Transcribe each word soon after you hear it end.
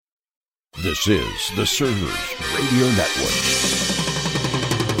This is the Servers Radio Network.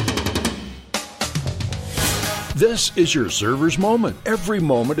 This is your server's moment. Every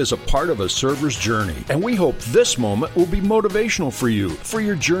moment is a part of a server's journey, and we hope this moment will be motivational for you, for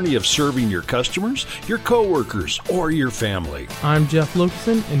your journey of serving your customers, your coworkers, or your family. I'm Jeff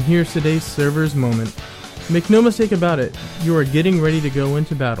Lokeson, and here's today's server's moment. Make no mistake about it, you are getting ready to go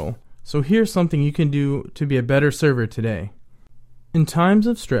into battle. So here's something you can do to be a better server today. In times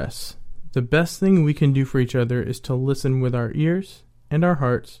of stress, the best thing we can do for each other is to listen with our ears and our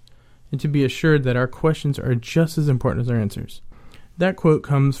hearts, and to be assured that our questions are just as important as our answers. That quote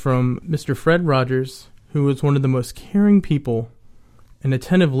comes from Mr. Fred Rogers, who was one of the most caring people and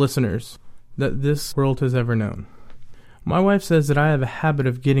attentive listeners that this world has ever known. My wife says that I have a habit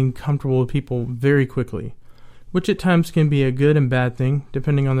of getting comfortable with people very quickly, which at times can be a good and bad thing,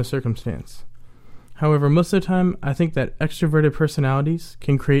 depending on the circumstance. However, most of the time, I think that extroverted personalities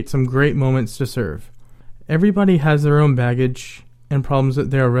can create some great moments to serve. Everybody has their own baggage and problems that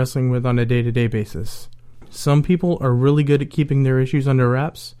they are wrestling with on a day-to-day basis. Some people are really good at keeping their issues under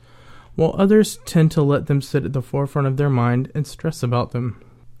wraps, while others tend to let them sit at the forefront of their mind and stress about them.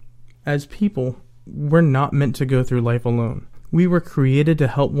 As people, we're not meant to go through life alone. We were created to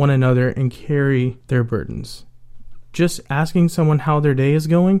help one another and carry their burdens. Just asking someone how their day is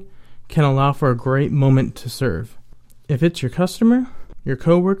going can allow for a great moment to serve. If it's your customer, your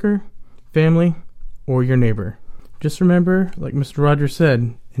coworker, family, or your neighbor. Just remember, like Mr. Rogers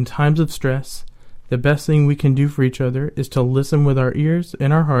said, in times of stress, the best thing we can do for each other is to listen with our ears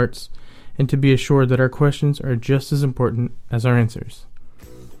and our hearts, and to be assured that our questions are just as important as our answers.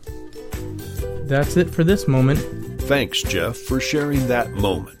 That's it for this moment. Thanks, Jeff, for sharing that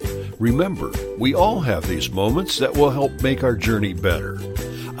moment. Remember, we all have these moments that will help make our journey better.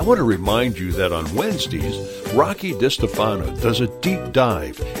 I want to remind you that on Wednesdays, Rocky DiStefano does a deep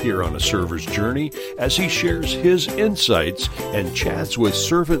dive here on A Server's Journey as he shares his insights and chats with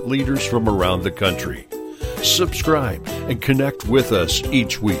servant leaders from around the country. Subscribe and connect with us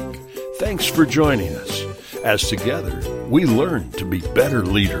each week. Thanks for joining us, as together we learn to be better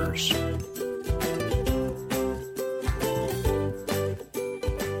leaders.